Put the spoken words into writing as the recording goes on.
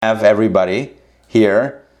have everybody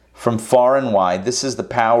here from far and wide. This is the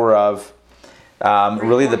power of,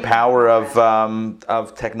 really the power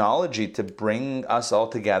of technology to bring us all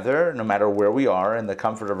together, no matter where we are, in the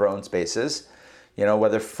comfort of our own spaces,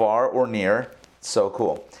 whether far or near. So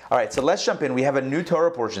cool. All right, so let's jump in. We have a new Torah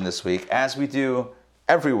portion this week, as we do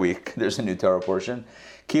every week. There's a new Torah portion.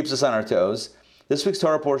 Keeps us on our toes. This week's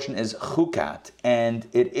Torah portion is Chukat, and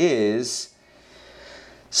it is...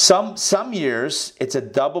 Some years it's a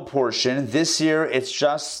double portion. This year it's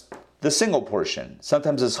just the single portion.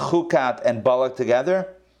 Sometimes it's Chukat and Balak together.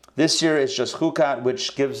 This year it's just Chukat,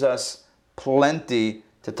 which gives us plenty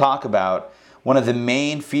to talk about. One of the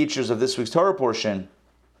main features of this week's Torah portion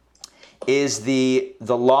is the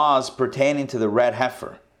laws pertaining to the red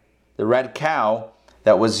heifer, the red cow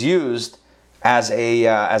that was used as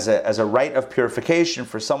a rite of purification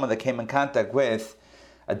for someone that came in contact with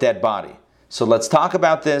a dead body. So let's talk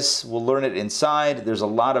about this. We'll learn it inside. There's a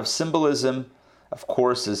lot of symbolism, of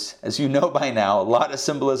course, as you know by now, a lot of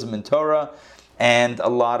symbolism in Torah and a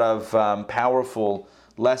lot of powerful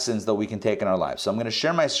lessons that we can take in our lives. So I'm going to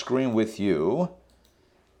share my screen with you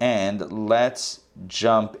and let's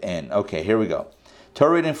jump in. Okay, here we go.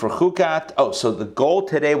 Torah reading for Chukat. So the goal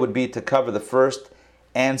today would be to cover the first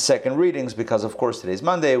and second readings because, of course, today's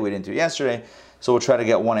Monday. We didn't do it yesterday. So we'll try to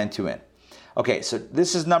get 1 and 2 in. Okay, so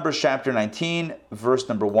this is Numbers chapter 19, verse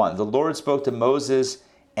number 1. The Lord spoke to Moses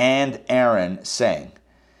and Aaron, saying,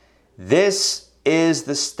 "This is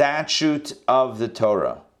the statute of the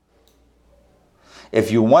Torah."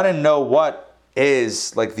 If you want to know what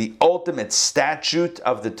is like the ultimate statute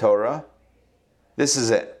of the Torah, this is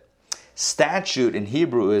it. Statute in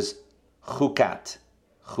Hebrew is chukat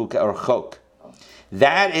or chok.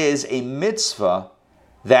 That is a mitzvah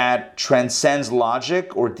that transcends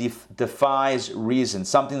logic or defies reason,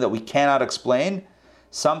 something that we cannot explain,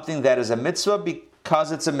 something that is a mitzvah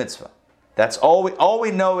because it's a mitzvah. That's all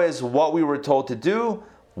we know is what we were told to do,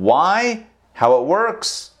 why, how it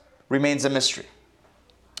works, remains a mystery.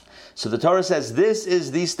 So the Torah says this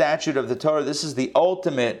is the statute of the Torah, this is the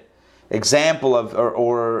ultimate example of,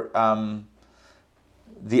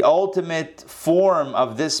 the ultimate form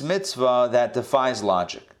of this mitzvah that defies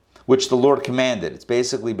logic, which the Lord commanded. It's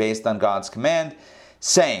basically based on God's command,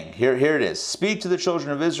 saying, here it is, "Speak to the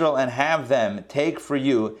children of Israel and have them take for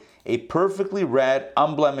you a perfectly red,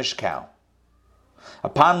 unblemished cow,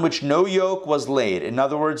 upon which no yoke was laid." In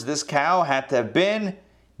other words, this cow had to have been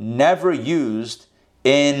never used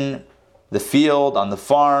in the field, on the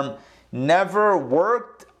farm, never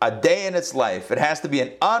worked a day in its life. It has to be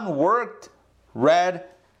an unworked red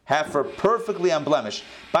heifer, perfectly unblemished.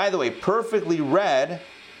 By the way, perfectly red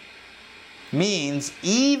means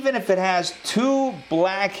even if it has 2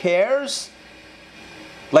 black hairs,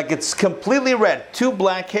 like it's completely red, 2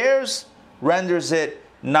 black hairs renders it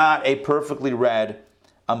not a perfectly red,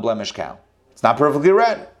 unblemished cow. It's not perfectly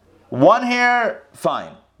red. 1 hair,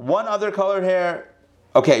 fine. 1 other colored hair,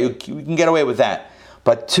 okay, you can get away with that.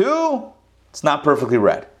 But 2, it's not perfectly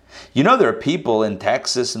red. There are people in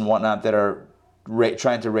Texas and whatnot that are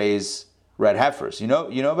trying to raise red heifers. You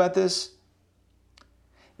know about this?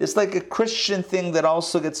 It's like a Christian thing that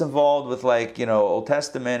also gets involved with Old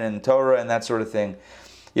Testament and Torah and that sort of thing.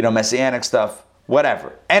 Messianic stuff,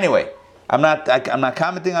 whatever. Anyway, I'm not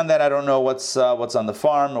commenting on that. I don't know what's on the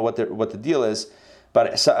farm or what the deal is,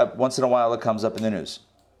 but once in a while it comes up in the news.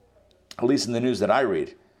 At least in the news that I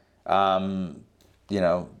read. All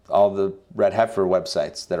the red heifer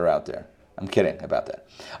websites that are out there. I'm kidding about that.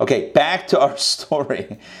 Okay, back to our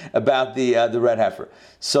story about the red heifer.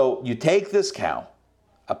 So you take this cow,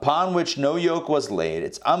 upon which no yoke was laid,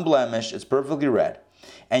 it's unblemished, it's perfectly red,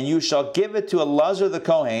 and you shall give it to Elazar the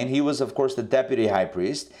Kohen. He was, of course, the deputy high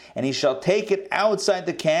priest, and he shall take it outside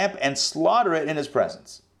the camp and slaughter it in his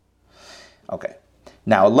presence. Okay,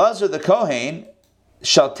 now Elazar the Kohen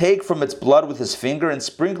shall take from its blood with his finger and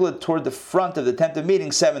sprinkle it toward the front of the tent of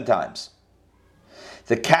meeting 7 times.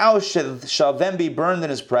 The cow shall then be burned in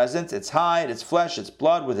his presence, its hide, its flesh, its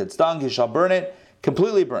blood, with its dung, he shall burn it,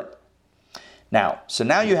 completely burnt. Now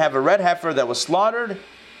you have a red heifer that was slaughtered,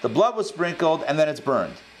 the blood was sprinkled, and then it's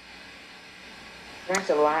burned. Burnt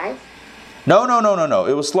alive? No.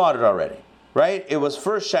 It was slaughtered already, right? It was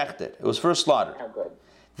first shechted. It was first slaughtered. Oh, good.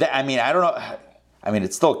 I don't know.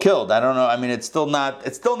 It's still killed. I don't know. It's still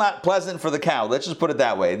not pleasant for the cow. Let's just put it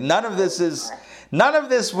that way. None of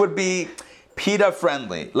this would be PETA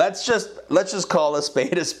friendly. Let's just call a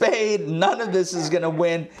spade a spade. None of this is going to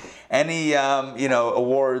win any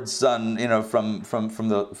awards on from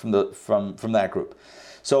that group.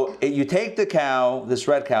 So you take the cow, this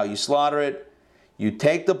red cow, you slaughter it, you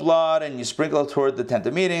take the blood and you sprinkle it toward the tent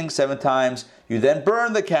of meeting 7 times. You then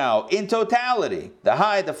burn the cow in totality. The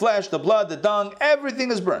hide, the flesh, the blood, the dung, everything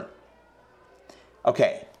is burned.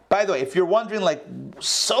 Okay, by the way, if you're wondering, like,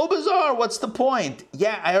 so bizarre, what's the point?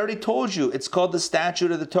 Yeah, I already told you, it's called the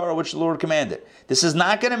statute of the Torah, which the Lord commanded. This is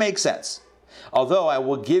not going to make sense. Although I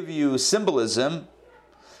will give you symbolism,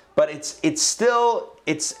 but it's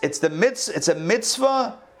a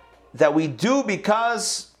mitzvah that we do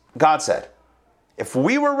because God said. If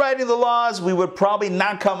we were writing the laws, we would probably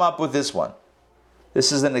not come up with this one.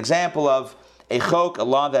 This is an example of a chok, a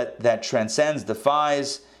law that transcends,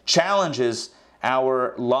 defies, challenges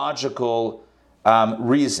our logical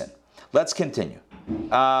reason. Let's continue.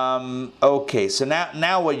 Okay, so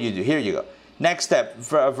now what you do? Here you go. Next step,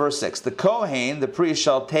 verse 6. The Kohen, the priest,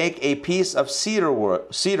 shall take a piece of cedar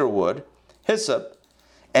wood, hyssop,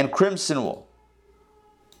 and crimson wool,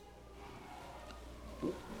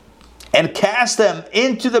 and cast them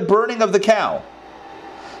into the burning of the cow.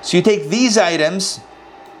 So you take these items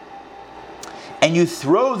and you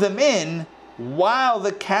throw them in while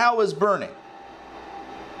the cow is burning.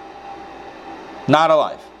 Not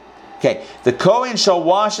alive. Okay, the Kohen shall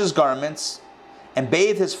wash his garments and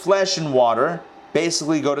bathe his flesh in water,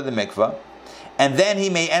 basically go to the mikvah, and then he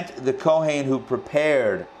may enter. The Kohen who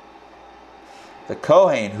prepared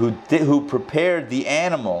the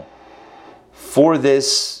animal for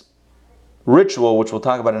this ritual, which we'll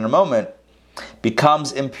talk about in a moment,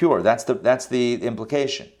 becomes impure. That's the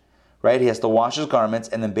implication, right? He has to wash his garments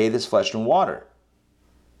and then bathe his flesh in water.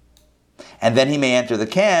 And then he may enter the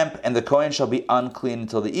camp, and the Kohen shall be unclean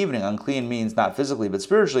until the evening. Unclean means not physically, but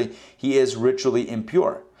spiritually, he is ritually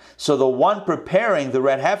impure. So the one preparing the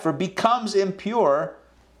red heifer becomes impure,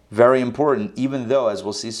 very important, even though, as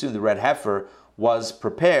we'll see soon, the red heifer was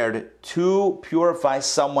prepared to purify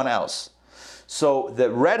someone else. So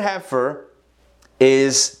the red heifer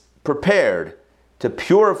is prepared to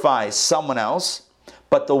purify someone else,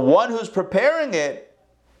 but the one who's preparing it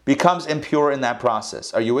becomes impure in that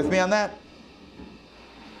process. Are you with me on that?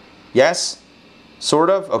 Yes?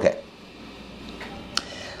 Sort of? Okay.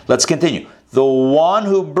 Let's continue. The one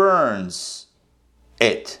who burns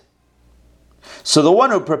it. So the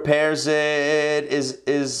one who prepares it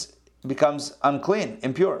becomes unclean,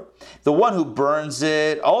 impure. The one who burns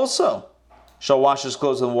it also shall wash his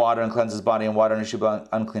clothes in water and cleanse his body in water, and he shall be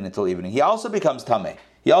unclean until evening. He also becomes tameh.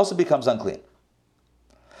 He also becomes unclean.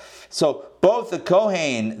 So both the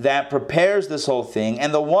Kohen that prepares this whole thing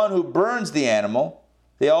and the one who burns the animal,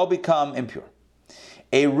 they all become impure.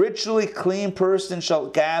 A ritually clean person shall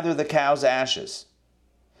gather the cow's ashes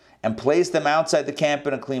and place them outside the camp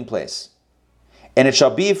in a clean place. And it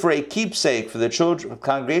shall be for a keepsake for the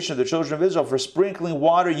congregation of the children of Israel, for sprinkling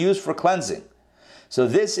water used for cleansing. So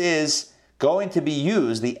this is going to be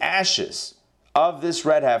used, the ashes of this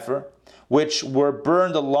red heifer, which were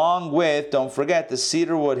burned along with, don't forget, the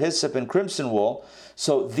cedar wood, hyssop, and crimson wool.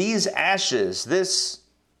 So these ashes, this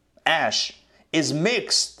ash, is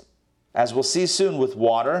mixed, as we'll see soon, with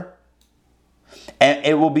water, and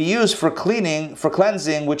it will be used for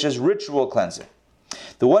cleansing, which is ritual cleansing.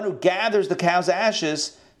 The one who gathers the cow's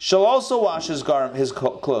ashes shall also wash his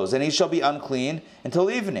clothes, and he shall be unclean until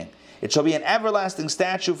evening. It shall be an everlasting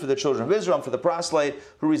statute for the children of Israel and for the proselyte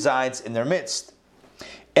who resides in their midst.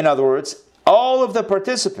 In other words, all of the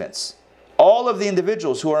participants, all of the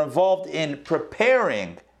individuals who are involved in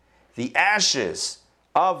preparing the ashes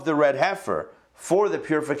of the red heifer for the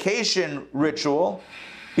purification ritual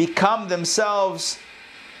become themselves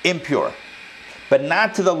impure, but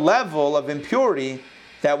not to the level of impurity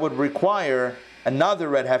that would require another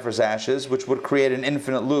red heifer's ashes, which would create an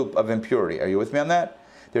infinite loop of impurity. Are you with me on that?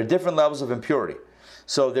 There are different levels of impurity.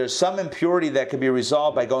 So there's some impurity that can be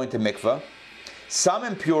resolved by going to mikveh. Some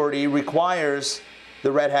impurity requires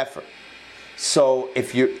the red heifer. So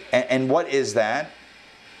and what is that?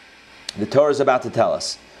 The Torah is about to tell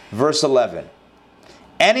us. Verse 11.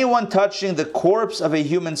 Anyone touching the corpse of a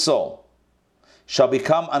human soul shall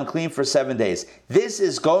become unclean for 7 days. This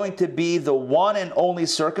is going to be the one and only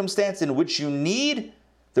circumstance in which you need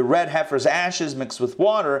the red heifer's ashes mixed with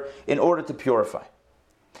water in order to purify.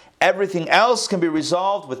 Everything else can be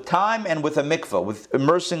resolved with time and with a mikveh, with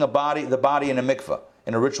immersing the body in a mikveh,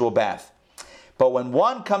 in a ritual bath. But when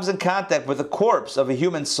one comes in contact with the corpse of a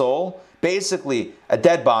human soul, basically a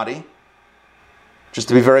dead body, just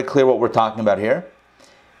to be very clear what we're talking about here,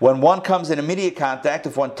 when one comes in immediate contact,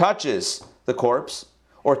 if one touches the corpse,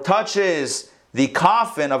 or touches the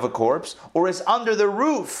coffin of a corpse, or is under the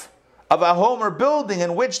roof of a home or building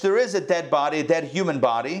in which there is a dead body, a dead human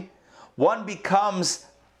body, one becomes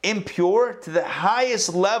impure to the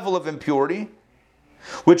highest level of impurity,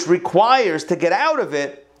 which requires, to get out of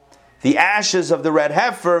it, the ashes of the red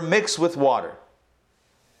heifer mixed with water.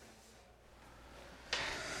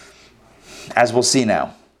 as we'll see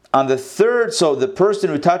now. On the third, so the person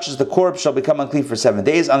who touches the corpse shall become unclean for 7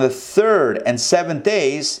 days. On the third and 7th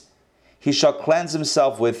days, he shall cleanse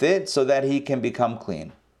himself with it so that he can become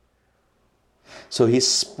clean. So he's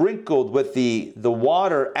sprinkled with the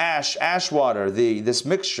water, ash water, this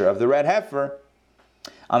mixture of the red heifer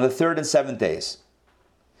on the 3rd and 7th days.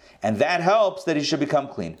 And that helps that he should become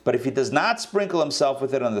clean. But if he does not sprinkle himself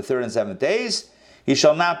with it on the 3rd and 7th days, he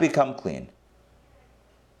shall not become clean.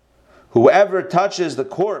 Whoever touches the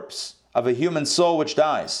corpse of a human soul which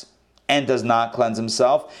dies and does not cleanse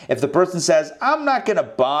himself, if the person says, I'm not going to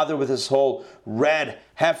bother with this whole red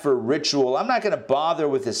heifer ritual, I'm not going to bother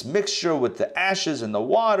with this mixture with the ashes and the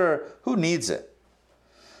water, who needs it?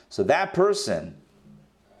 So that person,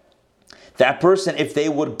 if they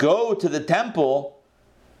would go to the temple,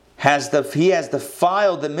 he has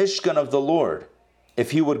defiled the Mishkan of the Lord.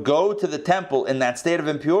 If he would go to the temple in that state of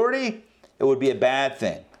impurity, it would be a bad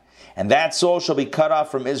thing. And that soul shall be cut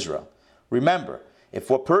off from Israel. Remember, if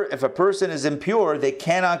a person is impure, they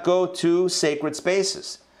cannot go to sacred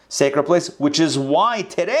spaces, sacred places, which is why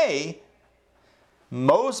today,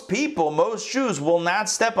 most Jews will not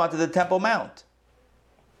step onto the Temple Mount.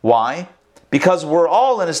 Why? Because we're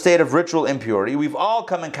all in a state of ritual impurity. We've all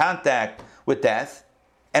come in contact with death,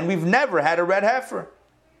 and we've never had a red heifer.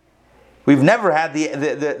 We've never had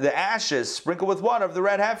the ashes sprinkled with water of the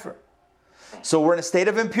red heifer. So we're in a state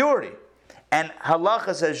of impurity. And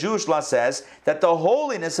halacha says, Jewish law says, that the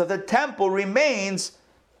holiness of the temple remains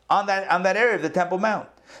on that area of the Temple Mount.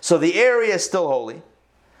 So the area is still holy.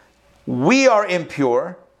 We are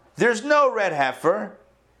impure. There's no red heifer.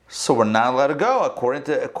 So we're not allowed to go. According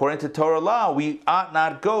to Torah law, we ought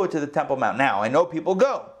not go to the Temple Mount. Now, I know people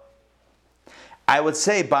go. I would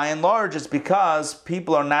say, by and large, it's because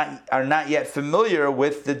people are not yet familiar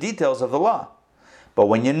with the details of the law. But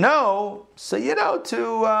when you know, so you know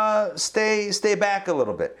to stay back a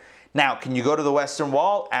little bit. Now, can you go to the Western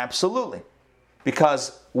Wall? Absolutely.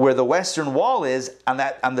 Because where the Western Wall is, on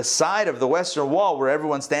the side of the Western Wall where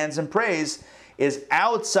everyone stands and prays, is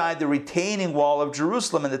outside the retaining wall of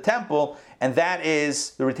Jerusalem in the temple, and that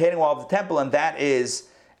is the retaining wall of the temple, and that is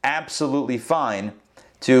absolutely fine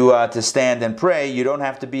to stand and pray. You don't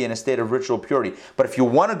have to be in a state of ritual purity. But if you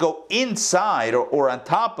want to go inside or on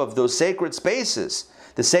top of those sacred spaces,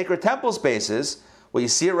 the sacred temple spaces, well, you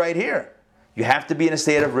see it right here. You have to be in a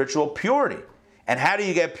state of ritual purity. And how do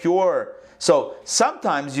you get pure? So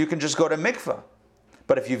sometimes you can just go to mikveh.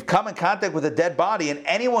 But if you've come in contact with a dead body, and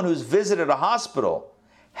anyone who's visited a hospital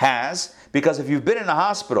has, because if you've been in a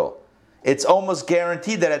hospital, it's almost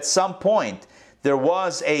guaranteed that at some point there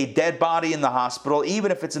was a dead body in the hospital,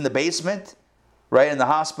 even if it's in the basement, right? In the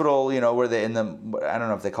hospital, where I don't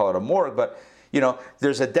know if they call it a morgue, but,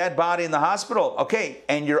 there's a dead body in the hospital. Okay,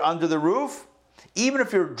 and you're under the roof. Even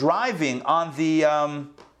if you're driving on the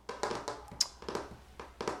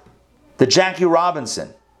Jackie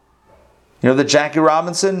Robinson, the Jackie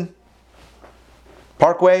Robinson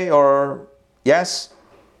Parkway, or yes,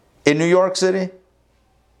 in New York City?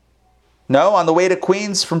 No, on the way to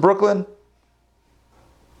Queens from Brooklyn?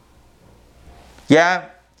 Yeah,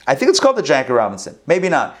 I think it's called the Jackie Robinson. Maybe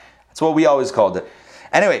not. That's what we always called it.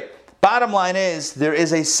 Anyway, bottom line is, there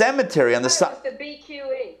is a cemetery on the side. It's the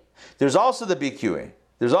BQE. There's also the BQE.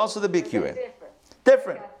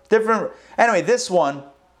 Different. Anyway, this one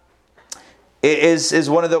is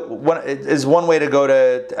one way to go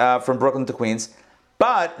to from Brooklyn to Queens.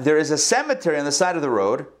 But there is a cemetery on the side of the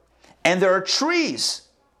road, and there are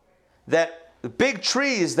big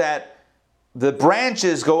trees that the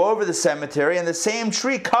branches go over the cemetery, and the same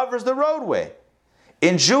tree covers the roadway.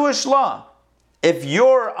 In Jewish law, if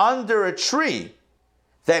you're under a tree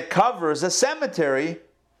that covers a cemetery,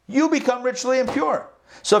 you become ritually impure.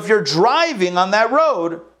 So if you're driving on that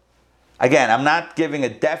road, again, I'm not giving a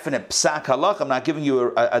definite psak halach, I'm not giving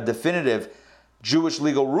you a definitive Jewish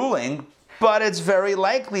legal ruling, but it's very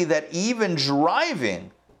likely that even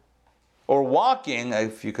driving or walking,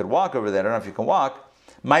 if you could walk over there, I don't know if you can walk,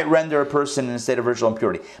 might render a person in a state of ritual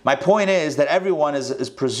impurity. My point is that everyone is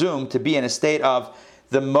presumed to be in a state of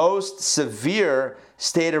the most severe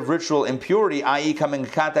state of ritual impurity, i.e. coming in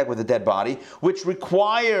contact with a dead body, which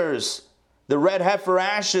requires the red heifer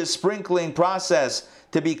ashes sprinkling process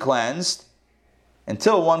to be cleansed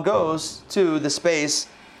until one goes to the space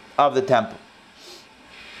of the temple.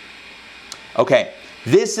 Okay,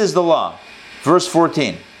 this is the law. Verse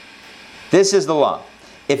 14. This is the law.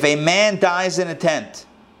 If a man dies in a tent,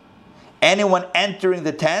 anyone entering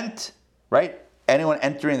the tent, right? Anyone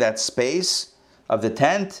entering that space of the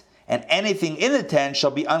tent, and anything in the tent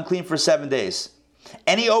shall be unclean for 7 days.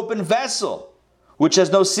 Any open vessel, which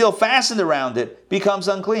has no seal fastened around it, becomes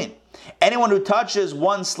unclean. Anyone who touches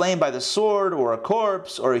one slain by the sword, or a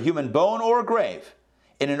corpse, or a human bone, or a grave,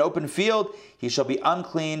 in an open field, he shall be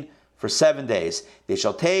unclean for 7 days. They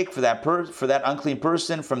shall take for that unclean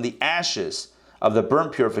person from the ashes of the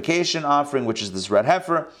burnt purification offering, which is this red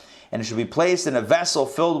heifer, and it should be placed in a vessel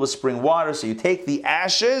filled with spring water. So you take the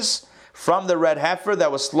ashes from the red heifer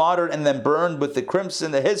that was slaughtered and then burned with the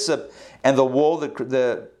crimson, the hyssop, and the wool,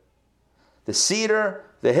 the cedar,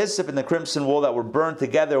 the hyssop, and the crimson wool that were burned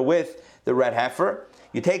together with the red heifer.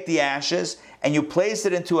 You take the ashes and you place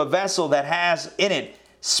it into a vessel that has in it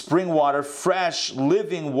spring water, fresh,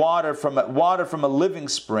 living water from a living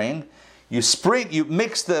spring. You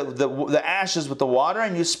mix the ashes with the water,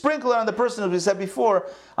 and you sprinkle it on the person, as we said before,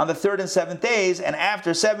 on the 3rd and 7th days. And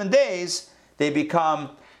after 7 days, they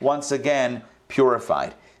become once again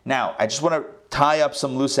purified. Now, I just want to tie up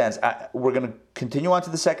some loose ends. We're going to continue on to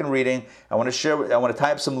the second reading. I want to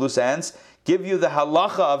tie up some loose ends, give you the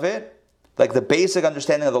halacha of it, like the basic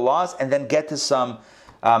understanding of the laws, and then get to some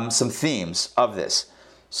themes of this.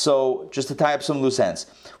 So, just to tie up some loose ends,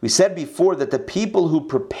 we said before that the people who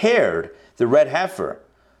prepared the red heifer,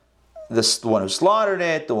 the one who slaughtered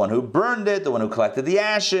it, the one who burned it, the one who collected the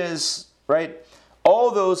ashes, right?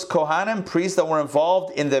 All those Kohanim, priests that were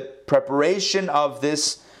involved in the preparation of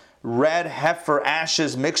this red heifer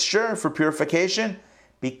ashes mixture for purification,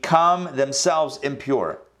 become themselves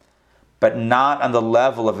impure, but not on the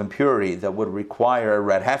level of impurity that would require a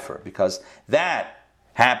red heifer, because that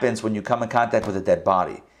happens when you come in contact with a dead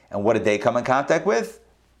body. And what did they come in contact with?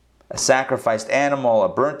 A sacrificed animal, a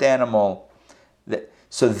burnt animal.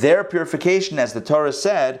 So their purification, as the Torah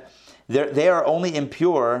said, they are only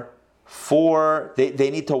impure they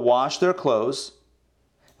need to wash their clothes.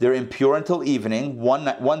 They're impure until evening,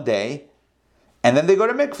 one day, and then they go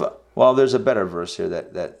to mikvah. Well, there's a better verse here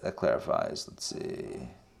that clarifies. Let's see.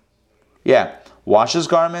 Yeah, wash his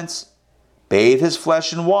garments, bathe his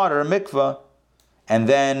flesh in water, mikvah, and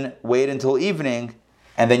then wait until evening,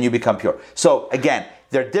 and then you become pure. So again,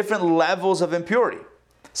 there are different levels of impurity.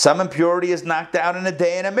 Some impurity is knocked out in a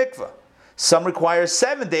day in a mikvah. Some require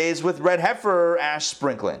 7 days with red heifer ash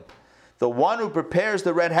sprinkling. The one who prepares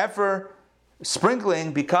the red heifer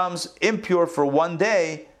sprinkling becomes impure for 1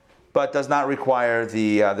 day, but does not require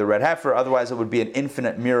the red heifer. Otherwise, it would be an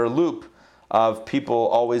infinite mirror loop of people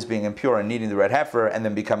always being impure and needing the red heifer, and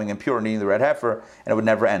then becoming impure and needing the red heifer, and it would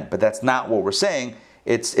never end. But that's not what we're saying.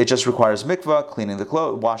 It just requires mikvah, cleaning the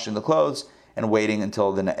clothes, washing the clothes, and waiting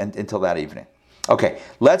until that evening. Okay,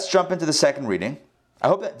 let's jump into the second reading. I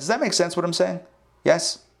hope does that make sense what I'm saying?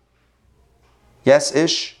 Yes? Yes,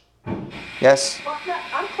 Ish? Yes? Well,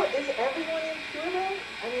 is everyone impure then?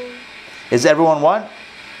 Is everyone what?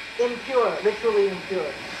 Impure, literally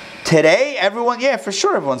impure. Today, for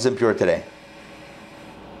sure everyone's impure today.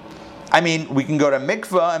 We can go to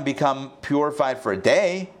mikvah and become purified for a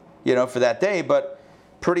day, for that day, but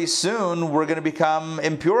pretty soon we're going to become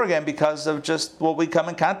impure again because of just what we come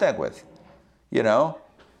in contact with.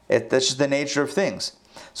 That's just the nature of things.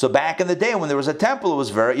 So back in the day when there was a temple, it was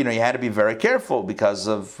very, you had to be very careful because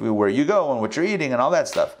of where you go and what you're eating and all that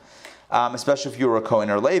stuff. Especially if you were a Kohen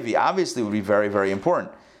or Levi, obviously it would be very, very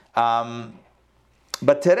important.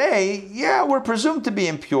 But today, we're presumed to be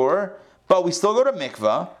impure, but we still go to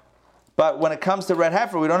mikvah. But when it comes to red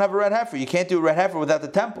heifer, we don't have a red heifer. You can't do a red heifer without the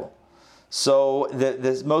temple. So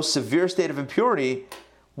the most severe state of impurity,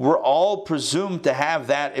 we're all presumed to have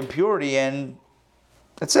that impurity, and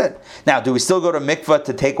that's it. Now, do we still go to mikvah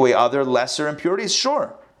to take away other lesser impurities?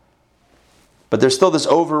 Sure. But there's still this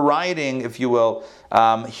overriding, if you will,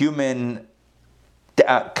 human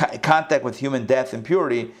contact with human death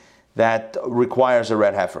impurity that requires a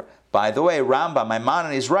red heifer. By the way, Rambam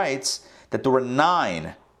Maimonides writes that there were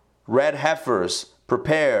 9 red heifers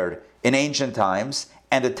prepared in ancient times,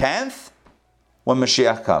 and the 10th when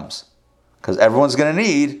Mashiach comes. Because everyone's going to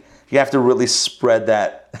need, you have to really spread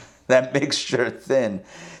that mixture thin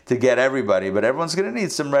to get everybody, but everyone's going to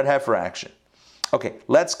need some red heifer action. Okay,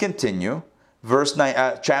 let's continue.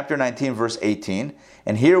 Chapter 19, verse 18.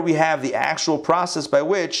 And here we have the actual process by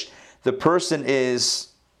which the person is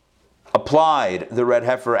applied the red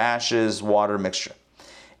heifer ashes water mixture.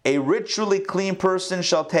 A ritually clean person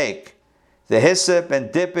shall take the hyssop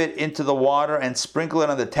and dip it into the water and sprinkle it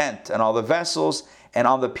on the tent and all the vessels and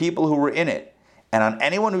on the people who were in it, and on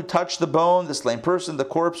anyone who touched the bone, the slain person, the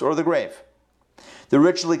corpse, or the grave. The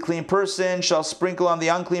ritually clean person shall sprinkle on the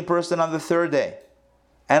unclean person on the 3rd day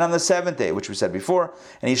and on the 7th day, which we said before,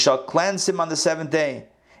 and he shall cleanse him on the 7th day,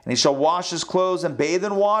 and he shall wash his clothes and bathe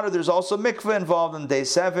in water. There's also mikveh involved on day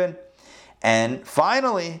 7. And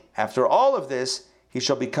finally, after all of this, he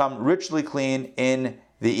shall become ritually clean in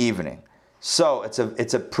the evening. So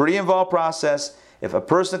it's a pretty involved process. If a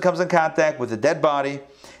person comes in contact with a dead body,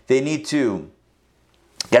 they need to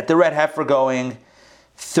get the red heifer going,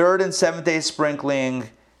 3rd and 7th day sprinkling,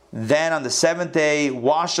 then on the 7th day,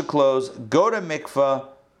 wash the clothes, go to mikveh,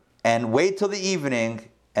 and wait till the evening,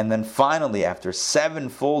 and then finally, after 7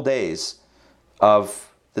 full days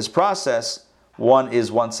of this process, one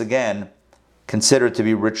is once again considered to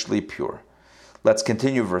be ritually pure. Let's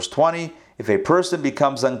continue verse 20. If a person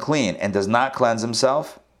becomes unclean and does not cleanse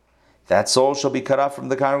himself, that soul shall be cut off from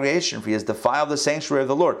the congregation, for he has defiled the sanctuary of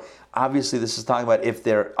the Lord. Obviously, this is talking about if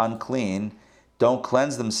they're unclean, don't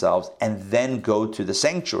cleanse themselves, and then go to the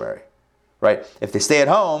sanctuary, right? If they stay at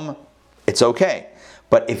home, it's okay.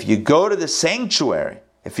 But if you go to the sanctuary,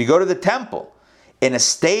 if you go to the temple, in a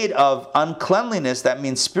state of uncleanliness, that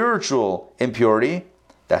means spiritual impurity,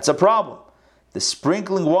 that's a problem. The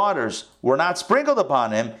sprinkling waters were not sprinkled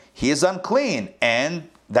upon him, he is unclean, and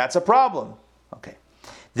that's a problem. Okay.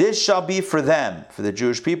 This shall be for them, for the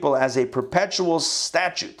Jewish people, as a perpetual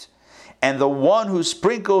statute. And the one who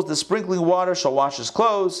sprinkles the sprinkling water shall wash his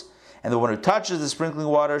clothes, and the one who touches the sprinkling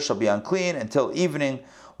water shall be unclean until evening.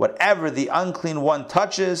 Whatever the unclean one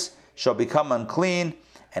touches shall become unclean,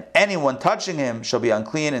 and anyone touching him shall be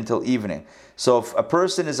unclean until evening. So if a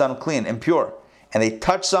person is unclean, impure, and they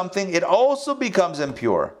touch something, it also becomes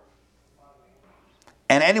impure.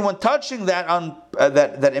 And anyone touching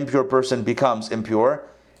that impure person becomes impure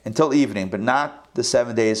until evening, but not the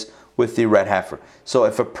 7 days with the red heifer. So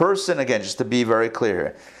if a person, again, just to be very clear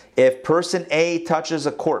here, if person A touches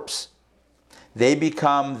a corpse, they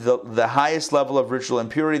become the highest level of ritual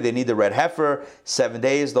impurity. They need the red heifer, 7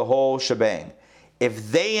 days, the whole shebang.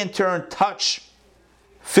 If they in turn touch,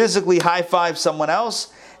 physically high five someone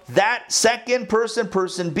else, that second person,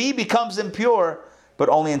 person B, becomes impure, but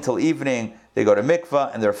only until evening. They go to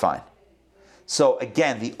mikveh and they're fine. So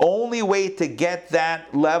again, the only way to get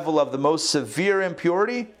that level of the most severe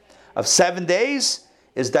impurity of 7 days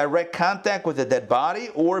is direct contact with a dead body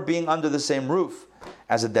or being under the same roof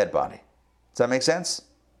as a dead body. Does that make sense?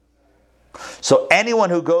 So anyone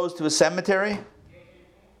who goes to a cemetery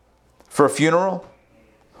for a funeral,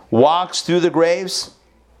 walks through the graves,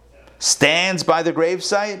 stands by the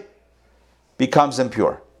gravesite, becomes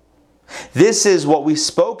impure. This is what we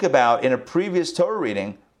spoke about in a previous Torah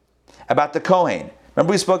reading about the Kohen.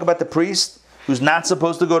 Remember we spoke about the priest who's not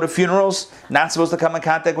supposed to go to funerals, not supposed to come in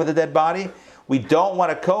contact with a dead body? We don't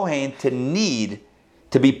want a Kohen to need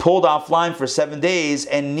to be pulled offline for 7 days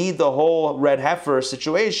and need the whole red heifer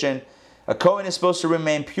situation. A Kohen is supposed to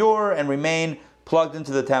remain pure and remain plugged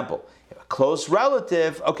into the temple. If a close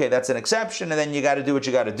relative, okay, that's an exception, and then you got to do what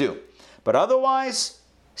you got to do. But otherwise,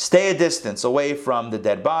 stay a distance away from the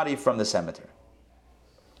dead body, from the cemetery.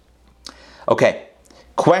 Okay,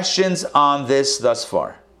 questions on this thus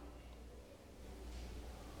far?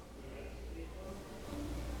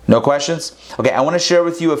 No questions? Okay, I want to share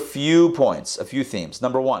with you a few points, a few themes.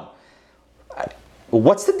 Number one,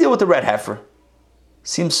 what's the deal with the red heifer?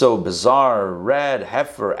 Seems so bizarre. Red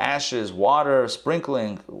heifer, ashes, water,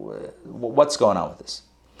 sprinkling. What's going on with this?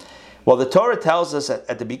 Well, the Torah tells us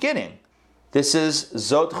at the beginning, this is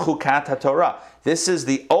Zot Chukat HaTorah. This is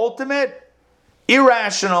the ultimate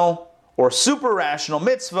irrational or super rational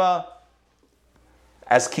mitzvah.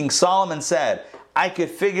 As King Solomon said, I could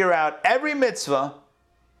figure out every mitzvah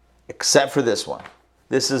except for this one.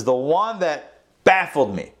 This is the one that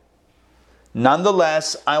baffled me.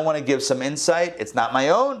 Nonetheless, I want to give some insight. It's not my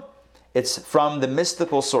own. It's from the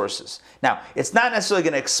mystical sources. Now, it's not necessarily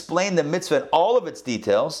going to explain the mitzvah in all of its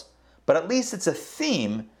details, but at least it's a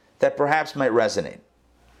theme that perhaps might resonate.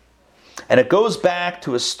 And it goes back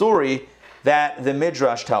to a story that the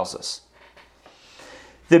Midrash tells us.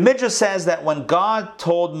 The Midrash says that when God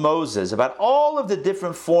told Moses about all of the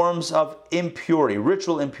different forms of impurity,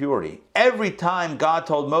 ritual impurity, every time God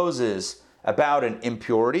told Moses about an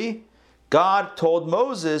impurity, God told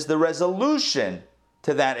Moses the resolution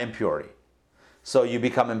to that impurity. So you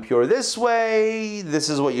become impure this way, this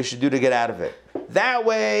is what you should do to get out of it. That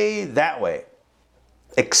way, that way.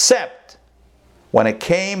 Except when it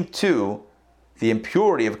came to the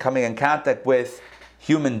impurity of coming in contact with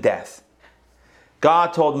human death.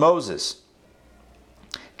 God told Moses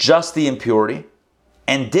just the impurity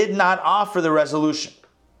and did not offer the resolution,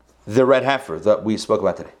 the red heifer that we spoke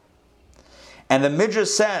about today. And the Midrash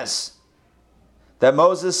says that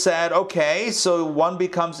Moses said, okay, so one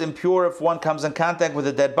becomes impure if one comes in contact with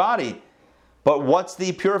a dead body, but what's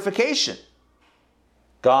the purification?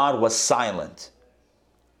 God was silent.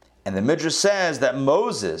 And the Midrash says that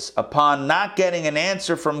Moses, upon not getting an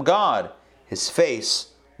answer from God, his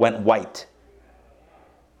face went white.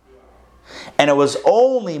 And it was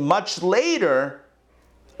only much later,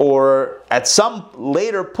 or at some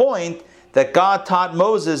later point, that God taught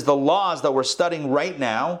Moses the laws that we're studying right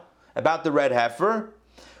now about the red heifer,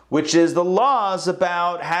 which is the laws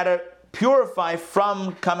about how to purify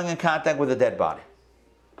from coming in contact with a dead body.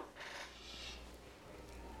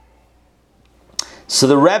 So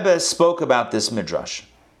the Rebbe spoke about this midrash.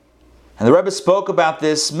 And the Rebbe spoke about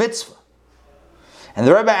this mitzvah. And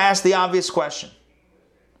the Rebbe asked the obvious question.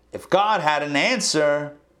 If God had an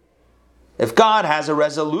answer, if God has a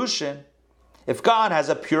resolution, if God has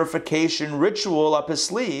a purification ritual up his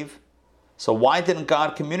sleeve, so why didn't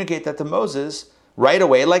God communicate that to Moses right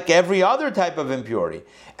away like every other type of impurity?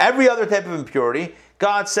 Every other type of impurity,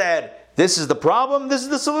 God said, this is the problem, this is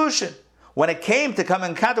the solution. When it came to come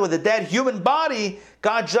in contact with a dead human body,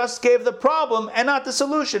 God just gave the problem and not the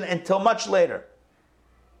solution until much later.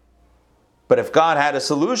 But if God had a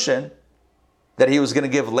solution that he was going to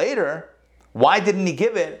give later, why didn't he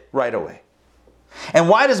give it right away? And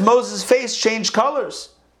why does Moses' face change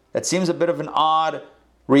colors? That seems a bit of an odd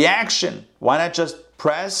reaction. Why not just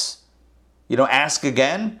press, ask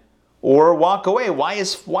again, or walk away? Why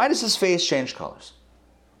does his face change colors?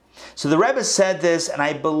 So the Rebbe said this, and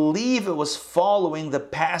I believe it was following the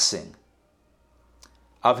passing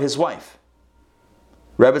of his wife,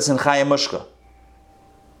 Rebbetzin Chaya Mushka.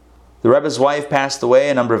 The Rebbe's wife passed away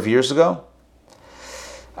a number of years ago,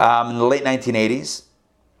 in the late 1980s.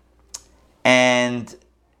 And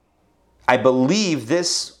I believe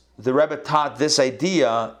the Rebbe taught this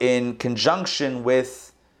idea in conjunction with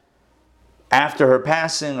after her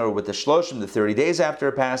passing, or with the Shloshim, the 30 days after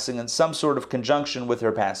her passing, in some sort of conjunction with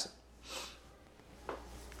her passing.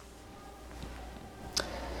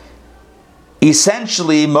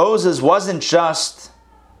 Essentially, Moses wasn't just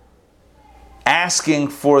asking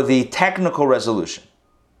for the technical resolution.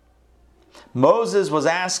 Moses was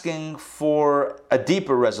asking for a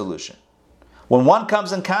deeper resolution. When one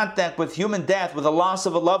comes in contact with human death, with the loss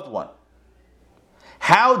of a loved one,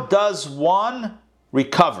 how does one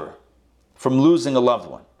recover from losing a loved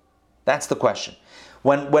one? That's the question.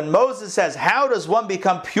 When Moses says, how does one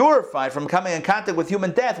become purified from coming in contact with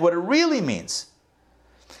human death, what it really means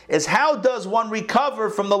is, how does one recover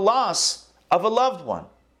from the loss of a loved one?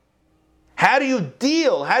 How do you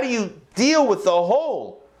deal with the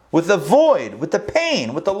hole, with the void, with the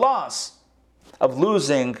pain, with the loss of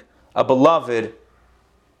losing a beloved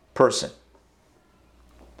person?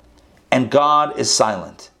 And God is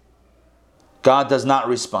silent. God does not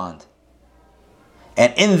respond.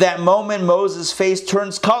 And in that moment, Moses' face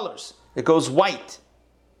turns colors. It goes white.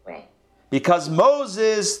 Right. Because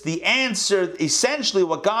Moses, the answer, essentially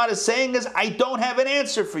what God is saying is, I don't have an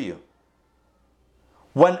answer for you.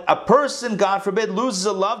 When a person, God forbid, loses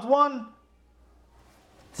a loved one,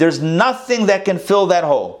 there's nothing that can fill that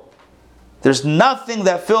hole. There's nothing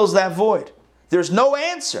that fills that void. There's no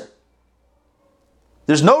answer.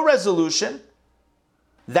 There's no resolution.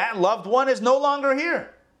 That loved one is no longer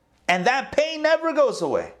here. And that pain never goes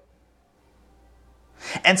away.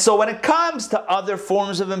 And so when it comes to other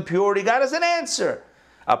forms of impurity, God has an answer.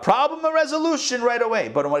 A problem, a resolution right away.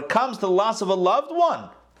 But when it comes to the loss of a loved one,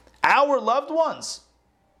 our loved ones,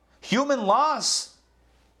 human loss,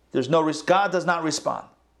 there's no risk. God does not respond.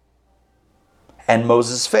 And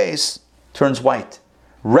Moses' face turns white,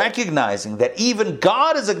 recognizing that even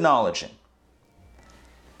God is acknowledging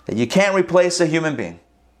that you can't replace a human being.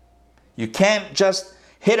 You can't just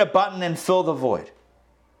hit a button and fill the void.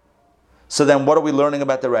 So then what are we learning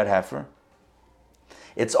about the red heifer?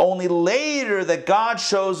 It's only later that God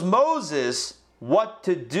shows Moses what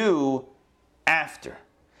to do after.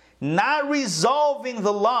 Not resolving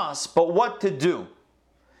the loss, but what to do.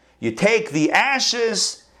 You take the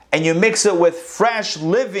ashes and you mix it with fresh,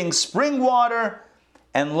 living spring water,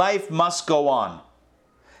 and life must go on.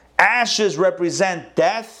 Ashes represent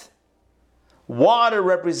death. Water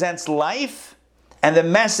represents life. And the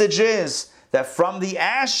message is that from the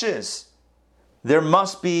ashes, there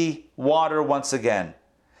must be water once again.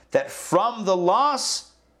 That from the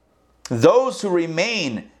loss, those who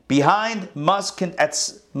remain behind must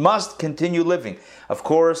continue living. Of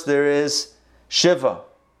course, there is Shiva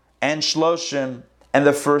and Shloshim and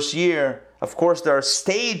the first year. Of course, there are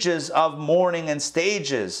stages of mourning and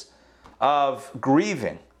stages of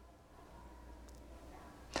grieving.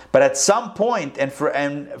 But at some point, and for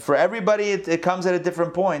everybody it comes at a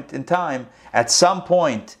different point in time, at some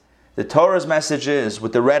point, the Torah's message is,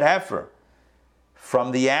 with the red heifer,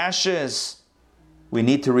 from the ashes, we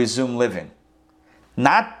need to resume living.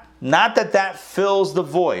 Not that fills the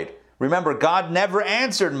void. Remember, God never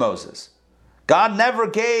answered Moses. God never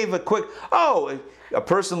gave a quick, a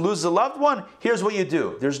person loses a loved one, here's what you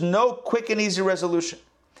do. There's no quick and easy resolution.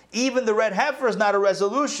 Even the red heifer is not a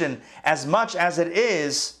resolution as much as it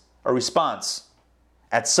is a response.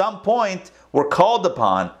 At some point, we're called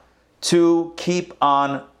upon to keep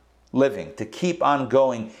on living, to keep on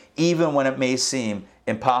going, even when it may seem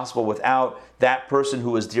impossible without that person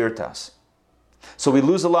who is dear to us. So we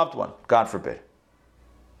lose a loved one, God forbid.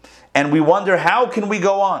 And we wonder, how can we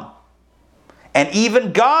go on? And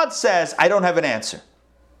even God says, I don't have an answer.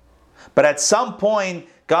 But at some point,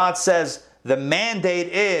 God says, the mandate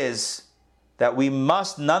is that we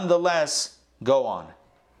must nonetheless go on.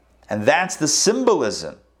 And that's the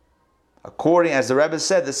symbolism, according, as the Rebbe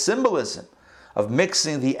said, the symbolism of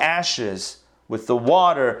mixing the ashes with the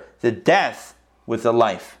water, the death with the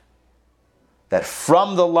life. That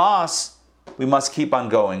from the loss, we must keep on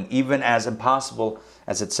going, even as impossible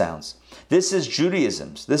as it sounds. This is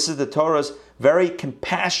Judaism's, this is the Torah's very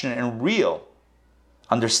compassionate and real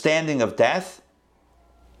understanding of death,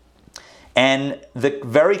 and the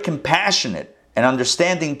very compassionate and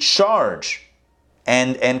understanding charge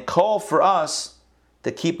and call for us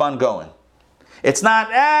to keep on going. It's not,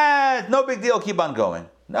 no big deal, keep on going.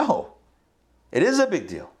 No, it is a big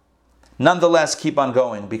deal. Nonetheless, keep on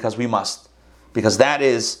going because we must. Because that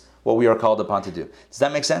is what we are called upon to do. Does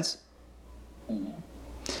that make sense?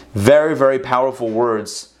 Very, very powerful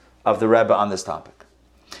words of the Rebbe on this topic.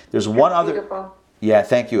 There's one other... Beautiful. Yeah,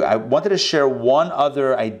 thank you. I wanted to share one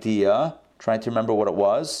other idea, trying to remember what it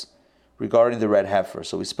was, regarding the red heifer.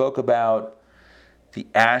 So we spoke about the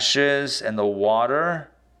ashes and the water.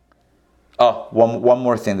 Oh, one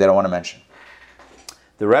more thing that I want to mention.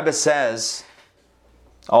 The Rebbe says,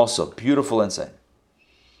 also, beautiful insight,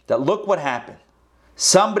 that look what happened.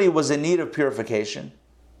 Somebody was in need of purification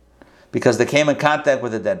because they came in contact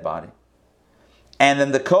with a dead body. And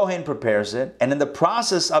then the Kohen prepares it, and in the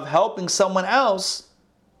process of helping someone else,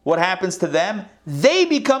 what happens to them? They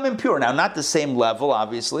become impure. Now, not the same level,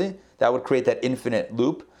 obviously. That would create that infinite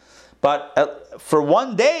loop. But for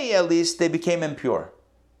one day, at least, they became impure.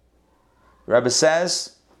 The Rebbe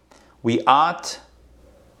says, we ought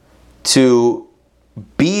to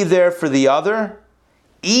be there for the other,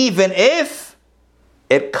 even if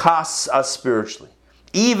it costs us spiritually.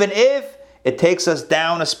 Even if it takes us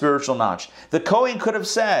down a spiritual notch. The Kohen could have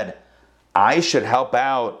said, I should help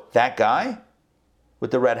out that guy with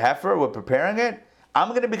the red heifer, with preparing it. I'm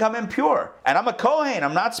going to become impure. And I'm a Kohen.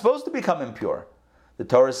 I'm not supposed to become impure. The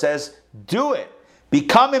Torah says, do it.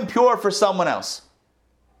 Become impure for someone else.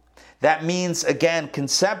 That means, again,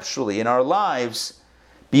 conceptually in our lives,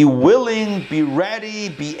 be willing, be ready,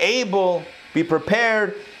 be able, be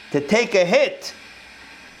prepared to take a hit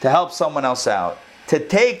to help someone else out. To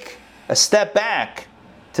take a step back,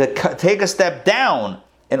 to take a step down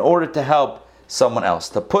in order to help someone else,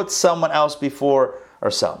 to put someone else before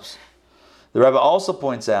ourselves. The Rebbe also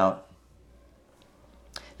points out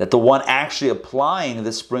that the one actually applying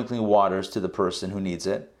the sprinkling waters to the person who needs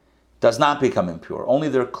it does not become impure. Only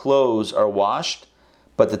their clothes are washed,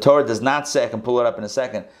 but the Torah does not say, I can pull it up in a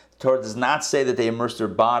second, the Torah does not say that they immerse their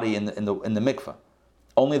body in the mikveh.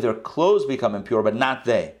 Only their clothes become impure, but not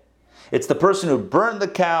they. It's the person who burned the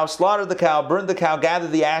cow, slaughtered the cow, burned the cow,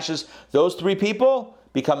 gathered the ashes. Those three people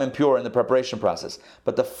become impure in the preparation process.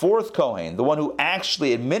 But the fourth Kohen, the one who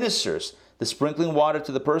actually administers the sprinkling water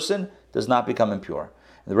to the person, does not become impure.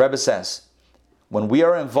 And the Rebbe says, when we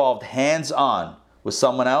are involved hands-on with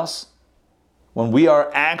someone else, when we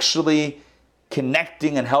are actually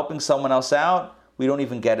connecting and helping someone else out, we don't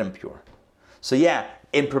even get impure. So yeah,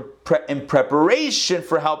 in preparation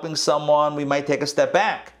for helping someone, we might take a step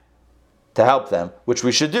back to help them, which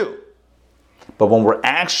we should do. But when we're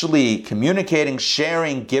actually communicating,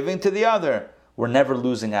 sharing, giving to the other, we're never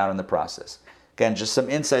losing out in the process. Again, just some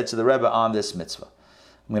insights of the Rebbe on this mitzvah.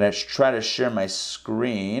 I'm going to try to share my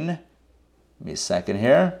screen. Give me a second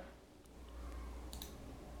here.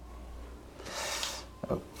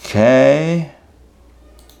 Okay.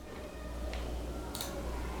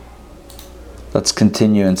 Let's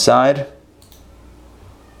continue inside.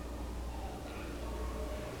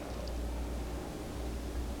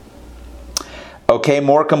 Okay,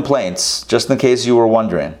 more complaints, just in case you were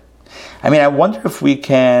wondering. I wonder if we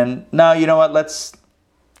can... No, you know what? Let's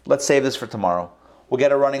save this for tomorrow. We'll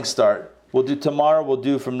get a running start. We'll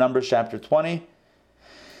do from Numbers chapter 20,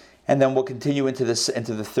 and then we'll continue into the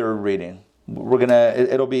third reading.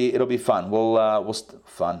 It'll be fun.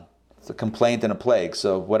 Fun. It's a complaint and a plague,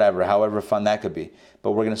 so whatever, however fun that could be.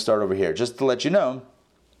 But we're going to start over here. Just to let you know,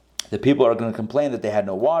 the people are going to complain that they had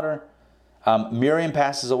no water. Miriam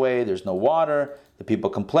passes away, there's no water. The people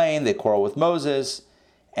complain, they quarrel with Moses.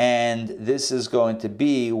 And this is going to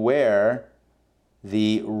be where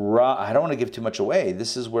the rock. I don't want to give too much away.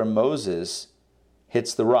 This is where Moses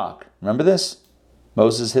hits the rock. Remember this?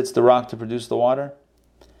 Moses hits the rock to produce the water.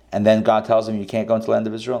 And then God tells him, you can't go into the land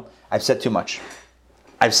of Israel. I've said too much.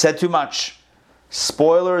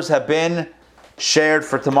 Spoilers have been shared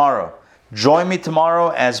for tomorrow. Join me tomorrow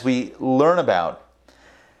as we learn about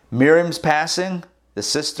Miriam's passing, the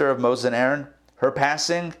sister of Moses and Aaron, her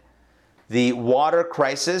passing, the water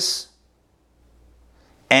crisis,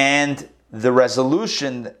 and the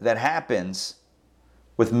resolution that happens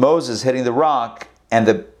with Moses hitting the rock and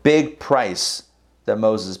the big price that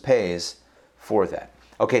Moses pays for that.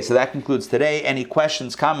 Okay, so that concludes today. Any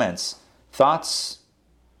questions, comments, thoughts?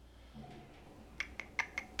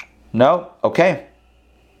 No? Okay.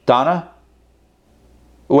 Donna?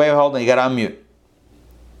 Wait, hold on. You got to unmute.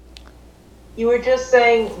 You were just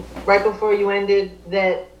saying right before you ended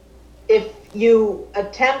that if you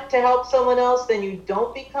attempt to help someone else, then you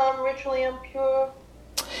don't become ritually impure?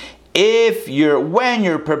 When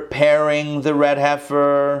you're preparing the red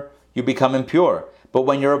heifer, you become impure. But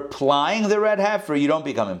when you're applying the red heifer, you don't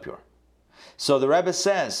become impure. So the Rebbe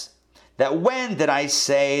says that when did I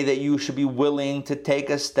say that you should be willing to take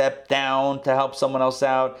a step down to help someone else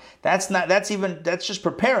out? That's just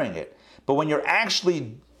preparing it. But when you're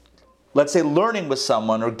actually, let's say, learning with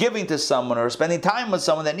someone or giving to someone or spending time with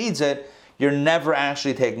someone that needs it, you're never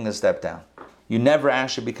actually taking a step down. You never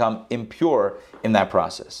actually become impure in that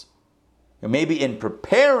process. Maybe in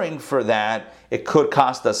preparing for that, it could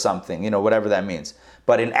cost us something, whatever that means.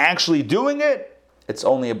 But in actually doing it, it's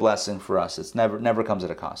only a blessing for us. It's never comes at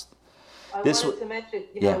a cost. I wanted to mention,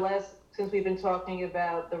 since we've been talking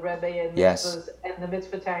about the Rebbe and mitzvahs and the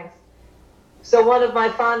mitzvah tanks. So one of my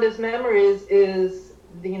fondest memories is,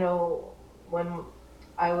 when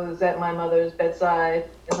I was at my mother's bedside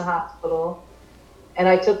in the hospital, and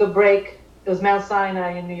I took a break. It was Mount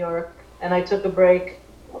Sinai in New York, and I took a break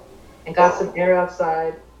and got some air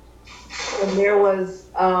outside. And there was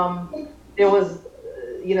some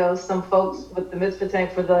folks with the mitzvah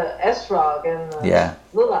tank for the esrog and the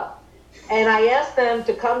lulav. And I asked them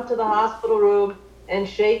to come to the hospital room and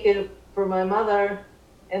shake it for my mother,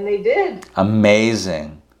 and they did.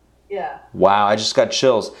 Amazing. Yeah. Wow, I just got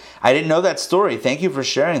chills. I didn't know that story. Thank you for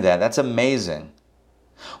sharing that. That's amazing.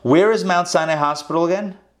 Where is Mount Sinai Hospital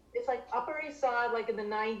again? It's like Upper East Side, like in the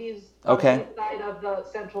 90s. Okay. On the east side of the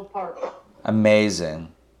Central Park.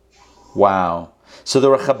 Amazing. Wow. So there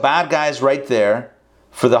were Chabad guys right there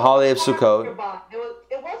for the holiday of Sukkot.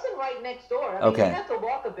 It wasn't right next door. Okay. You had to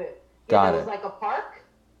walk a bit. Got it. It was like a park.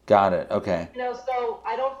 Got it. Okay. So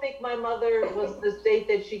I don't think my mother was in the state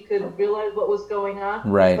that she could realize what was going on.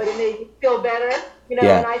 Right. But it made me feel better.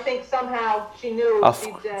 And I think somehow she knew.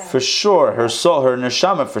 For sure. Her soul, her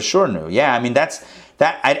neshama for sure knew. Yeah, I mean,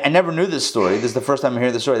 I never knew this story. This is the first time I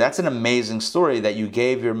hear this story. That's an amazing story that you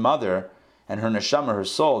gave your mother and her neshama, her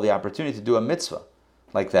soul, the opportunity to do a mitzvah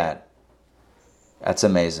like that. That's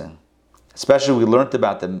amazing. Especially we learned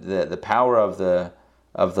about the power of the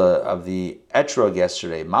etrog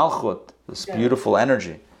yesterday, malchut, this beautiful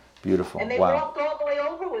energy, beautiful. And they walked all the way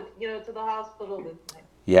over to the hospital.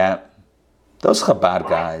 Yeah, those Chabad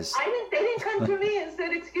guys. They didn't come to me and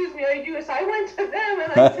said, "Excuse me, are you Jewish?" I went to them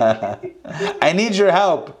and I said, "I need your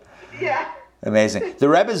help." Yeah. Amazing. The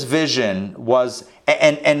Rebbe's vision was,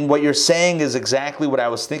 and what you're saying is exactly what I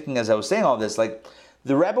was thinking as I was saying all this. Like,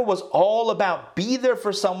 the Rebbe was all about be there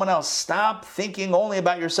for someone else. Stop thinking only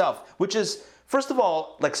about yourself, which is, first of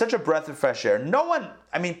all, like such a breath of fresh air.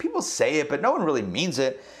 People say it, but no one really means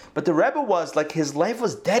it. But the Rebbe was like, his life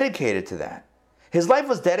was dedicated to that. His life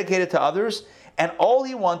was dedicated to others, and all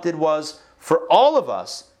he wanted was for all of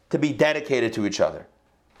us to be dedicated to each other.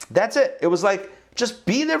 That's it. It was like, just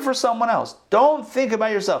be there for someone else. Don't think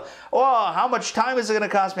about yourself. Oh, how much time is it going to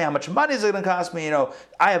cost me? How much money is it going to cost me?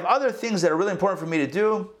 I have other things that are really important for me to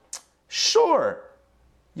do. Sure,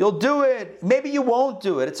 you'll do it. Maybe you won't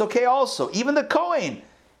do it. It's okay also. Even the Kohen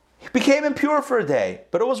became impure for a day,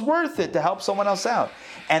 but it was worth it to help someone else out.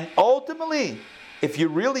 And ultimately, if you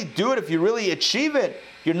really do it, if you really achieve it,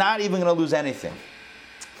 you're not even going to lose anything.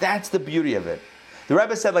 That's the beauty of it. The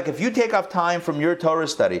Rebbe said, like, if you take off time from your Torah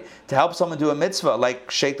study to help someone do a mitzvah, like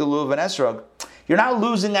Sheikh the Lulav and Esrog, you're not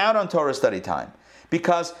losing out on Torah study time.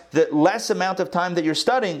 Because the less amount of time that you're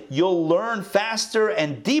studying, you'll learn faster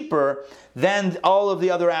and deeper than all of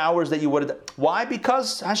the other hours that you would have. Why?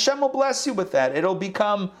 Because Hashem will bless you with that. It'll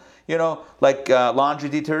become, like laundry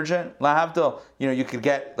detergent. Lahavdil, you could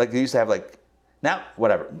get, like they used to have, like, now,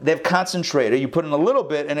 whatever. They have concentrator. You put in a little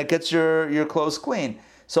bit and it gets your clothes clean.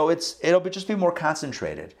 So it'll just be more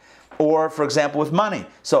concentrated. Or, for example, with money.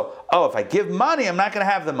 So, if I give money, I'm not going to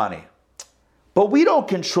have the money. But we don't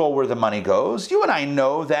control where the money goes. You and I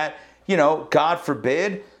know that, God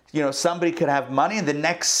forbid, somebody could have money and the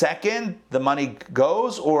next second the money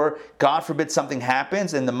goes, or God forbid something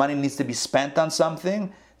happens and the money needs to be spent on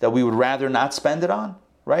something that we would rather not spend it on,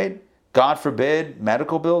 right? God forbid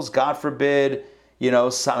medical bills, God forbid,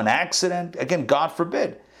 an accident. Again, God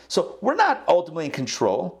forbid. So we're not ultimately in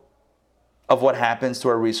control of what happens to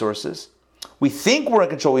our resources. We think we're in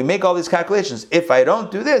control. We make all these calculations. If I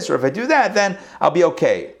don't do this or if I do that, then I'll be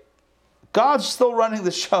okay. God's still running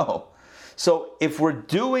the show. So if we're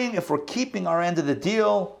keeping our end of the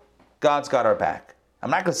deal, God's got our back. I'm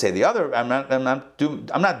not going to say the other. I'm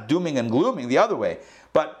not dooming and glooming the other way.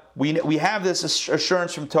 But we have this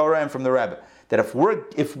assurance from Torah and from the Rebbe that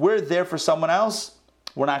if we're there for someone else,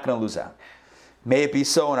 we're not going to lose out. May it be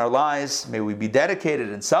so in our lives. May we be dedicated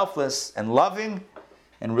and selfless and loving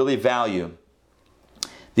and really value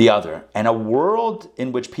the other. And a world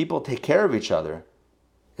in which people take care of each other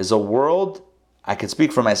is a world, I can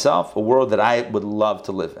speak for myself, a world that I would love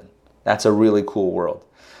to live in. That's a really cool world.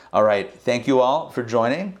 All right, thank you all for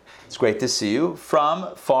joining. It's great to see you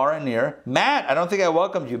from far and near. Matt, I don't think I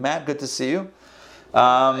welcomed you. Matt, good to see you.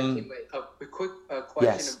 A quick question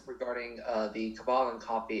yes. regarding the Kabbalah and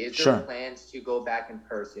Coffee. Is Sure. there plans to go back in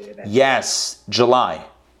person eventually? Yes, July.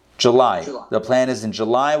 The plan is in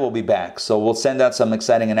July we'll be back. So we'll send out some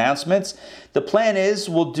exciting announcements. The plan is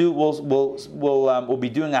we'll be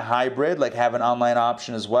doing a hybrid, like have an online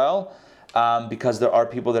option as well, because there are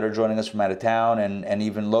people that are joining us from out of town and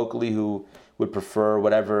even locally who would prefer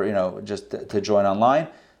whatever, just to join online.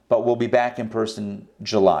 But we'll be back in person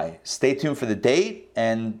July. Stay tuned for the date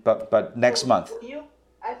but next month.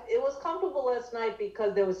 It was comfortable last night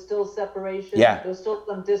because there was still separation. Yeah. There was still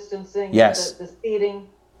some distancing. Yes. The seating.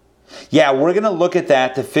 Yeah, we're going to look at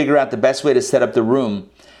that to figure out the best way to set up the room.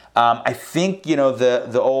 I think,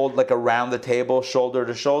 the old, like around the table, shoulder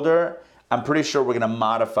to shoulder, I'm pretty sure we're going to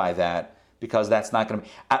modify that because that's not going to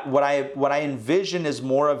be... What I envision is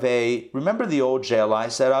more of remember the old JLI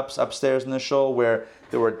setups upstairs in the shul where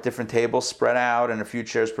there were different tables spread out and a few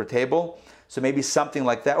chairs per table? So maybe something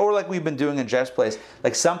like that, or like we've been doing in Jeff's place,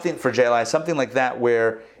 like something for JLI, something like that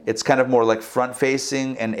where it's kind of more like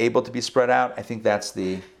front-facing and able to be spread out. I think that's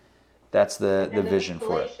the vision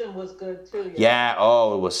for it. The installation was good too. Yeah,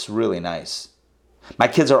 it was really nice. My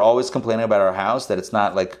kids are always complaining about our house that it's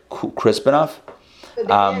not like crisp enough. You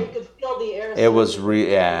could feel the air. It was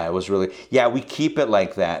really. Yeah, we keep it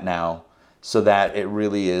like that now, so that it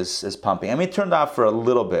really is pumping. I mean, it turned off for a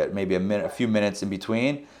little bit, maybe a few minutes in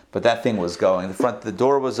between, but that thing was going. The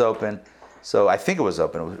door was open, so I think it was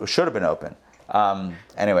open. It should have been open.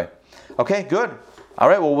 Anyway, okay, good. All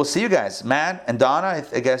right, well, we'll see you guys. Matt and Donna,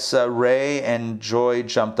 I guess Ray and Joy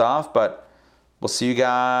jumped off, but we'll see you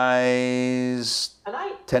guys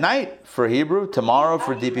tonight for Hebrew, tomorrow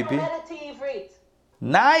for DPP.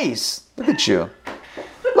 Nice. Look at you.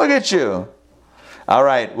 All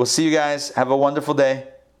right, we'll see you guys. Have a wonderful day.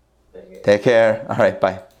 Take care. All right,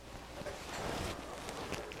 bye.